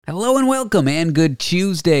Hello and welcome and good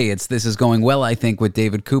Tuesday. It's This Is Going Well, I Think, with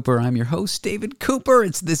David Cooper. I'm your host, David Cooper.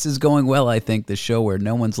 It's This Is Going Well, I Think, the show where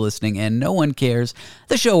no one's listening and no one cares.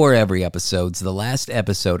 The show where every episode's the last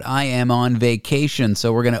episode. I am on vacation,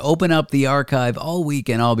 so we're going to open up the archive all week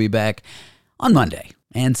and I'll be back on Monday.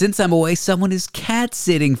 And since I'm away, someone is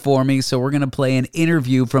cat-sitting for me, so we're going to play an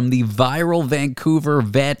interview from the viral Vancouver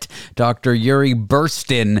vet, Dr. Yuri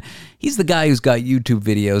Burstyn. He's the guy who's got YouTube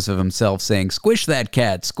videos of himself saying, "Squish that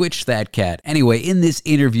cat, squish that cat." Anyway, in this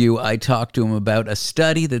interview, I talked to him about a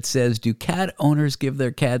study that says, do cat owners give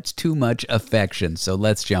their cats too much affection? So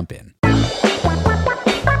let's jump in.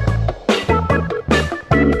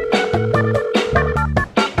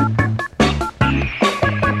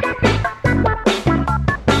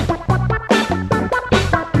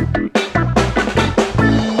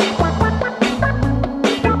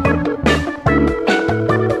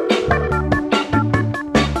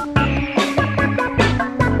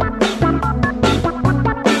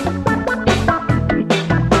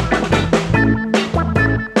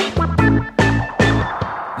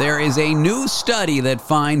 Is a new study that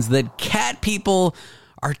finds that cat people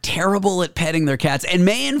are terrible at petting their cats and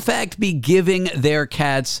may in fact be giving their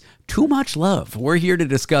cats too much love. We're here to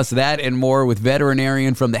discuss that and more with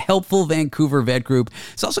veterinarian from the Helpful Vancouver Vet Group.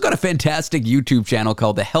 He's also got a fantastic YouTube channel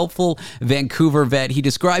called the Helpful Vancouver Vet. He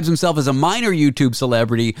describes himself as a minor YouTube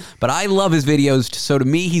celebrity, but I love his videos, so to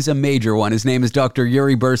me, he's a major one. His name is Dr.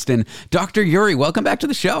 Yuri Burstyn. Dr. Yuri, welcome back to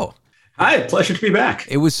the show. Hi, pleasure to be back.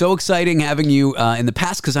 It was so exciting having you in the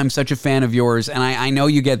past because I'm such a fan of yours, and I know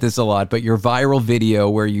you get this a lot, but your viral video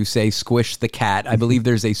where you say "squish the cat," I believe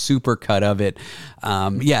there's a super cut of it.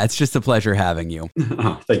 It's just a pleasure having you.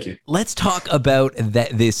 Oh, thank you. Let's talk about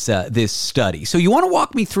this study. So you want to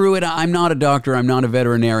walk me through it? I'm not a doctor. I'm not a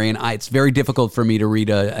veterinarian. It's very difficult for me to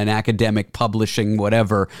read an academic publishing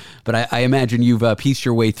whatever, but I imagine you've pieced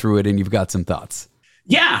your way through it and you've got some thoughts.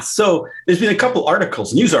 Yeah, so there's been a couple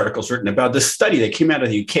articles, news articles written about this study that came out of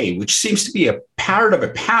the UK, which seems to be a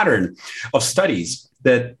pattern of studies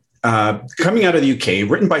that coming out of the UK,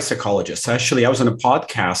 written by psychologists. Actually, I was on a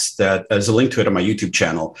podcast that there's a link to it on my YouTube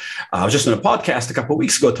channel. I was just on a podcast a couple of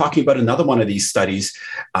weeks ago talking about another one of these studies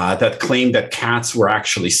that claimed that cats were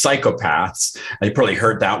actually psychopaths. You probably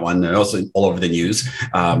heard that one. It was all over the news.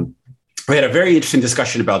 We had a very interesting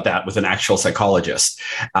discussion about that with an actual psychologist.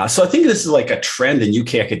 So I think this is like a trend in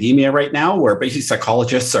UK academia right now, where basically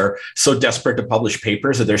psychologists are so desperate to publish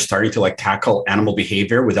papers that they're starting to tackle animal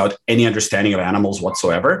behavior without any understanding of animals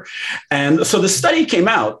whatsoever. And so the study came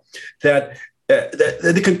out that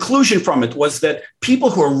the conclusion from it was that people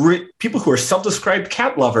who are self-described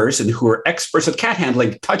cat lovers and who are experts at cat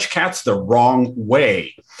handling touch cats the wrong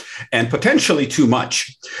way and potentially too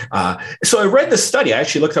much. So I read the study. I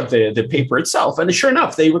actually looked up the paper itself, and sure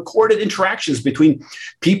enough, they recorded interactions between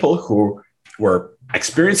people who were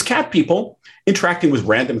experienced cat people interacting with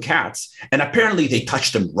random cats, and apparently they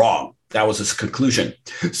touched them wrong. That was his conclusion.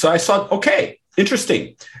 So I thought, okay,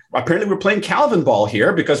 interesting. Apparently, we're playing Calvin ball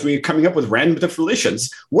here because we're coming up with random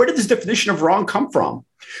definitions. Where did this definition of wrong come from?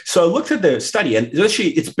 So I looked at the study, and actually,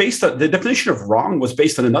 it's based on the definition of wrong was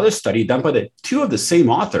based on another study done by two of the same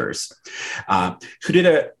authors who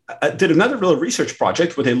did another real research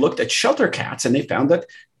project where they looked at shelter cats, and they found that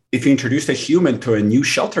if you introduced a human to a new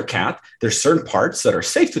shelter cat, there's certain parts that are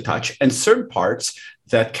safe to touch and certain parts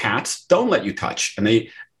that cats don't let you touch, and they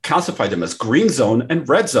classify them as green zone and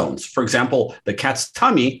red zones. For example, the cat's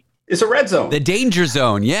tummy is a red zone. The danger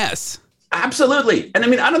zone, yes. Absolutely. And I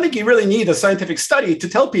mean, I don't think you really need a scientific study to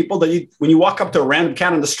tell people that when you walk up to a random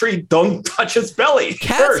cat on the street, don't touch its belly.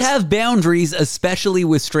 Cats have boundaries, especially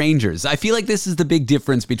with strangers. I feel like this is the big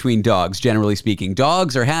difference between dogs, generally speaking.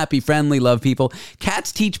 Dogs are happy, friendly, love people.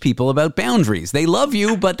 Cats teach people about boundaries. They love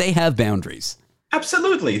you, but they have boundaries.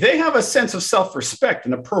 Absolutely. They have a sense of self-respect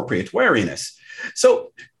and appropriate wariness.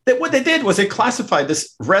 So what they did was they classified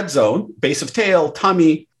this red zone, base of tail,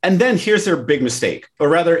 tummy, and then here's their big mistake. Or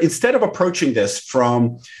rather, instead of approaching this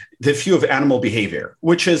from the view of animal behavior,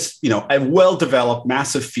 which is, a well-developed,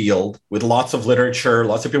 massive field with lots of literature,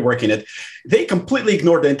 lots of people working it, they completely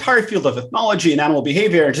ignored the entire field of ethnology and animal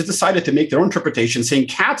behavior and just decided to make their own interpretation saying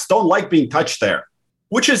cats don't like being touched there,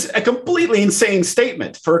 which is a completely insane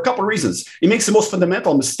statement for a couple of reasons. It makes the most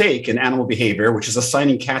fundamental mistake in animal behavior, which is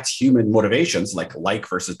assigning cats human motivations, like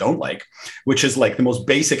versus don't like, which is like the most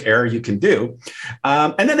basic error you can do.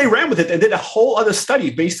 And then they ran with it and did a whole other study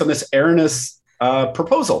based on this erroneous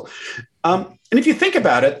proposal. And if you think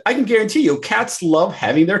about it, I can guarantee you cats love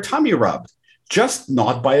having their tummy rubbed, just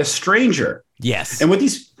not by a stranger. Yes. And what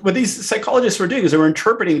these psychologists were doing is they were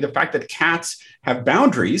interpreting the fact that cats have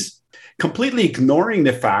boundaries completely ignoring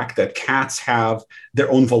the fact that cats have their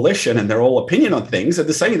own volition and their own opinion on things and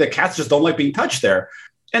deciding that cats just don't like being touched there.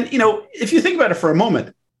 And, if you think about it for a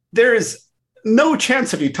moment, there is no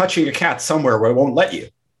chance of you touching a cat somewhere where it won't let you.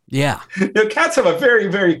 Yeah. Cats have a very,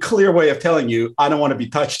 very clear way of telling you, I don't want to be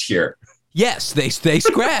touched here. Yes, they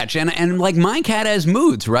scratch. And like my cat has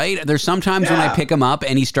moods, right? There's sometimes when I pick him up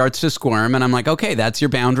and he starts to squirm and I'm like, okay, that's your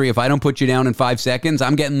boundary. If I don't put you down in 5 seconds,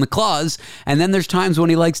 I'm getting the claws. And then there's times when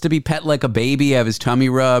he likes to be pet like a baby, have his tummy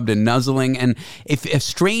rubbed and nuzzling. And if a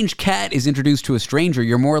strange cat is introduced to a stranger,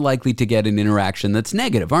 you're more likely to get an interaction that's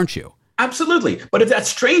negative, aren't you? Absolutely. But if that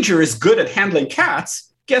stranger is good at handling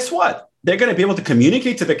cats, guess what? They're going to be able to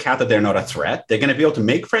communicate to the cat that they're not a threat. They're going to be able to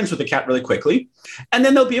make friends with the cat really quickly. And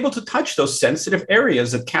then they'll be able to touch those sensitive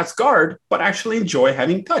areas that cats guard, but actually enjoy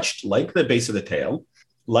having touched, like the base of the tail,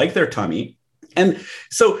 like their tummy. And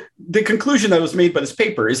so the conclusion that was made by this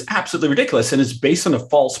paper is absolutely ridiculous and is based on a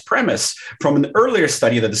false premise from an earlier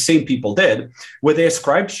study that the same people did, where they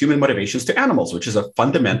ascribed human motivations to animals, which is a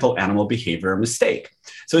fundamental animal behavior mistake.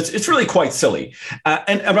 So it's really quite silly.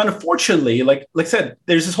 And unfortunately, like I said,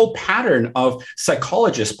 there's this whole pattern of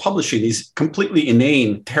psychologists publishing these completely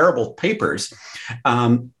inane, terrible papers.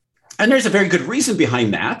 And there's a very good reason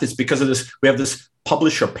behind that. It's because of this. We have this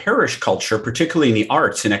publish or perish culture, particularly in the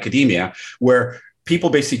arts and academia, where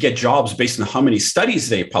people basically get jobs based on how many studies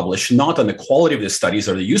they publish, not on the quality of the studies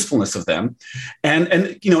or the usefulness of them. And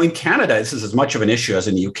in Canada, this is as much of an issue as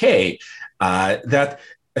in the UK, that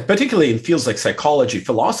particularly in fields like psychology,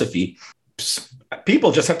 philosophy,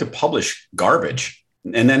 people just have to publish garbage.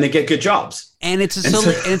 And then they get good jobs. And it's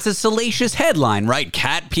a salacious headline, right?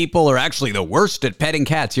 Cat people are actually the worst at petting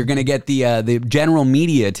cats. You're going to get the general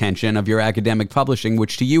media attention of your academic publishing,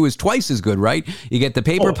 which to you is twice as good, right? You get the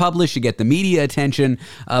paper published, you get the media attention,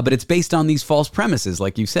 but it's based on these false premises,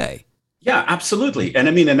 like you say. Yeah, absolutely. And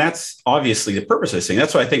and that's obviously the purpose of this thing.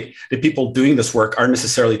 That's why I think the people doing this work aren't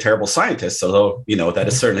necessarily terrible scientists, although, that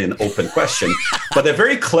is certainly an open question. But they're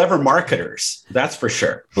very clever marketers, that's for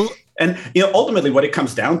sure. And, ultimately what it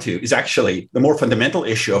comes down to is actually the more fundamental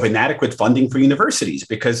issue of inadequate funding for universities,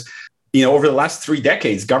 because, over the last 3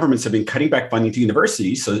 decades, governments have been cutting back funding to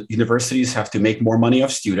universities. So universities have to make more money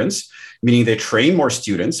off students, meaning they train more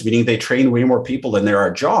students, meaning they train way more people than there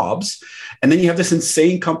are jobs. And then you have this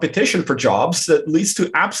insane competition for jobs that leads to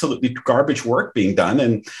absolutely garbage work being done.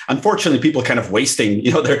 And unfortunately, people kind of wasting,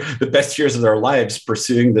 the best years of their lives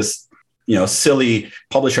pursuing this, silly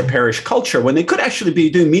publish or perish culture when they could actually be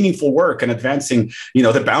doing meaningful work and advancing,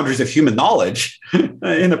 the boundaries of human knowledge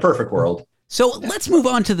in a perfect world. So let's move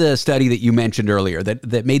on to the study that you mentioned earlier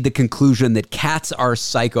that made the conclusion that cats are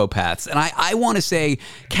psychopaths. And I want to say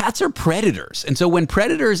cats are predators. And so when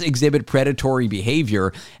predators exhibit predatory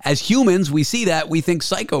behavior, as humans, we see that, we think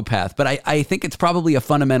psychopath. But I think it's probably a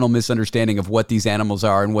fundamental misunderstanding of what these animals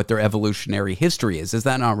are and what their evolutionary history is. Is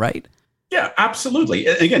that not right? Yeah, absolutely.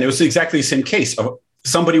 Again, it was exactly the same case of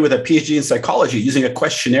somebody with a PhD in psychology using a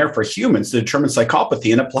questionnaire for humans to determine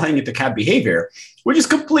psychopathy and applying it to cat behavior, which is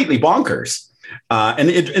completely bonkers. And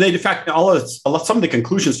in fact, some of the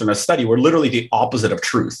conclusions from a study were literally the opposite of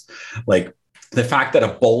truth. Like the fact that a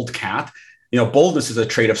bold cat, boldness is a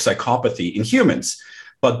trait of psychopathy in humans,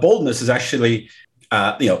 but boldness is actually,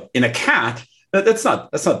 in a cat, that's not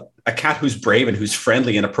a cat who's brave and who's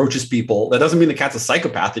friendly and approaches people. That doesn't mean the cat's a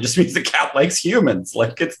psychopath. It just means the cat likes humans.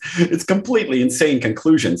 Like it's completely insane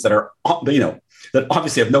conclusions that are, that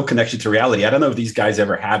obviously have no connection to reality. I don't know if these guys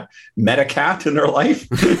ever have met a cat in their life,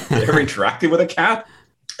 ever interacted with a cat.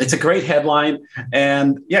 It's a great headline.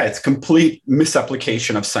 And yeah, it's complete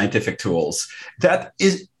misapplication of scientific tools. That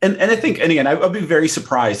is, and I think, and again, I'd be very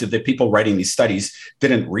surprised if the people writing these studies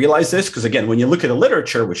didn't realize this. Because again, when you look at the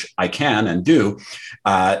literature, which I can and do,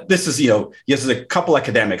 this is, there's a couple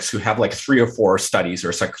academics who have like 3 or 4 studies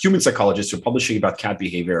or human psychologists who are publishing about cat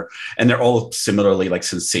behavior. And they're all similarly like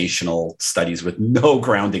sensational studies with no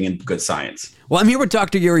grounding in good science. Well, I'm here with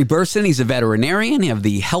Dr. Yuri Burstyn. He's a veterinarian of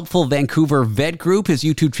the Helpful Vancouver Vet Group. His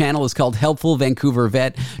YouTube channel is called Helpful Vancouver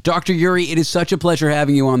Vet. Dr. Yuri, it is such a pleasure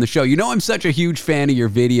having you on the show. I'm such a huge fan of your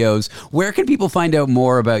videos. Where can people find out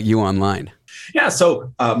more about you online? Yeah,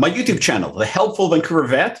 so my YouTube channel, The Helpful Vancouver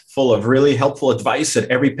Vet, full of really helpful advice that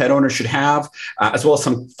every pet owner should have, as well as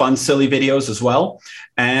some fun, silly videos as well.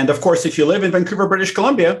 And of course, if you live in Vancouver, British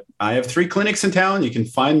Columbia, I have 3 clinics in town. You can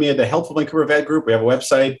find me at the Helpful Vancouver Vet Group. We have a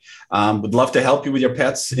website. Would love to help you with your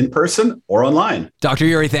pets in person or online. Dr.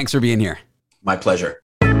 Yuri, thanks for being here. My pleasure.